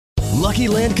Lucky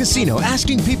Land Casino,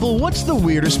 asking people, what's the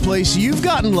weirdest place you've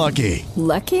gotten lucky?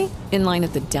 Lucky? In line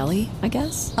at the deli, I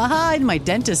guess? Aha, in my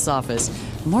dentist's office.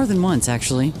 More than once,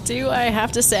 actually. Do I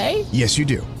have to say? Yes, you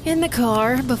do. In the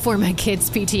car before my kids'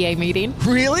 PTA meeting.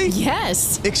 Really?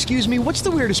 Yes. Excuse me, what's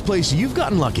the weirdest place you've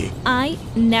gotten lucky? I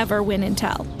never win and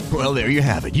tell. Well, there you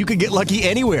have it. You can get lucky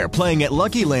anywhere, playing at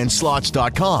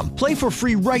LuckyLandSlots.com. Play for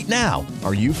free right now.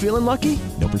 Are you feeling lucky?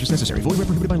 No purchase necessary. Void where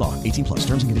prohibited by law. 18 plus.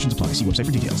 Terms and conditions apply. See website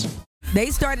for details.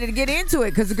 They started to get into it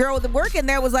because the girl working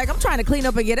there was like, I'm trying to clean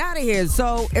up and get out of here.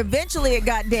 So eventually it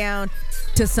got down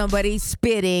to somebody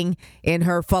spitting in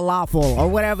her falafel or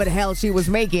whatever the hell she was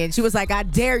making. She was like, I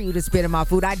dare you to spit in my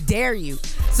food. I dare you.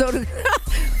 So the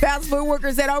fast food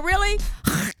worker said, oh, really?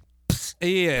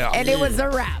 Yeah. And it was a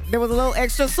wrap. There was a little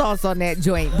extra sauce on that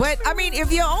joint. But, I mean,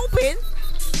 if you're open,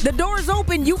 the door's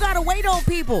open, you got to wait on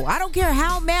people. I don't care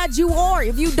how mad you are.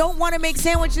 If you don't want to make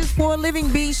sandwiches for a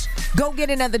living, beach, go get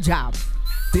another job.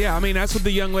 Yeah, I mean, that's what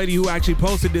the young lady who actually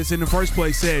posted this in the first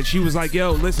place said. She was like,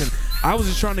 yo, listen, I was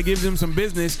just trying to give them some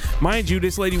business. Mind you,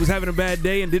 this lady was having a bad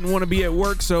day and didn't want to be at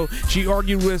work, so she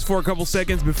argued with us for a couple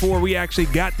seconds before we actually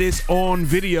got this on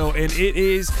video, and it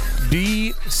is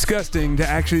disgusting to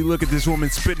actually look at this woman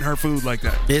spitting her food like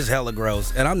that. It's hella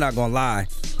gross, and I'm not going to lie.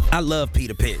 I love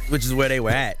Peter Pitt, which is where they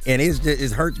were at, and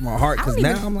it hurts my heart because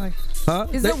now I'm like, huh?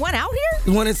 Is there one out here?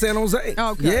 The one in San Jose.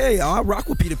 Okay. Yeah, I rock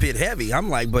with Peter Pitt heavy. I'm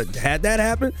like, but had that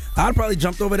happen, I'd probably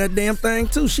jumped over that damn thing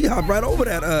too. She hopped right over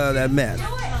that mess.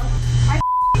 I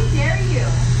dare you.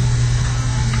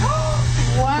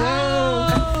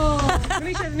 Wow.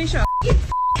 Let me show.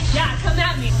 Yeah, come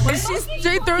at me. And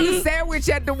she threw the sandwich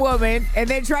at the woman and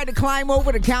then tried to climb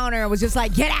over the counter and was just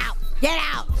like, get out. Get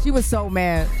out. She was so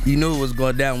mad. You knew it was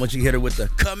going down when she hit her with the,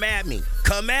 come at me,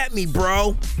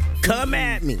 bro. Come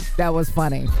at me. That was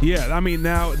funny. Yeah, I mean,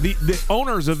 now the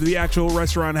owners of the actual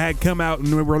restaurant had come out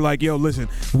and were like, yo, listen,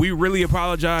 we really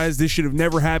apologize. This should have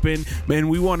never happened. And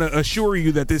we want to assure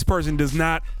you that this person does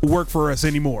not work for us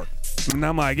anymore. And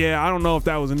I'm like, yeah, I don't know if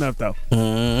that was enough, though.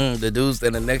 The dude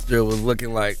standing next to her was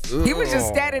looking like, ugh. He was just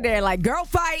standing there like, girl,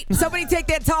 fight. Somebody take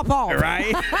that top off.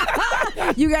 Right?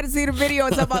 You got to see the video.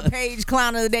 It's on my page,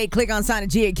 Clown of the Day. Click on Sign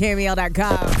G at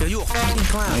KML.com. You a fucking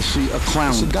clown. I see a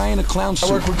clown. It's a guy in a clown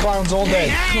suit. I work with clowns all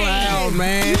day. Clown,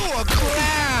 man. You a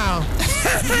clown.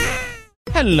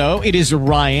 Hello, it is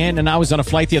Ryan, and I was on a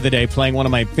flight the other day playing one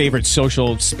of my favorite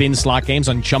social spin slot games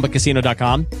on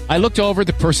ChumbaCasino.com. I looked over at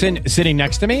the person sitting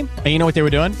next to me, and you know what they were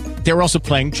doing? They were also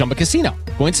playing Chumba Casino.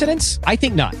 Coincidence? I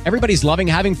think not. Everybody's loving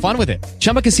having fun with it.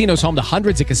 Chumba Casino is home to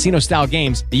hundreds of casino-style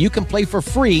games that you can play for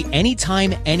free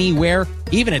anytime, anywhere,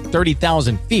 even at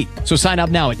 30,000 feet. So sign up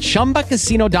now at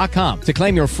ChumbaCasino.com to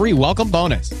claim your free welcome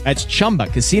bonus. That's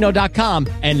ChumbaCasino.com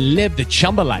and live the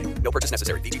Chumba life. No purchase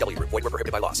necessary. VGW. Void where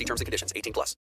prohibited by law. See terms and conditions. 18 plus.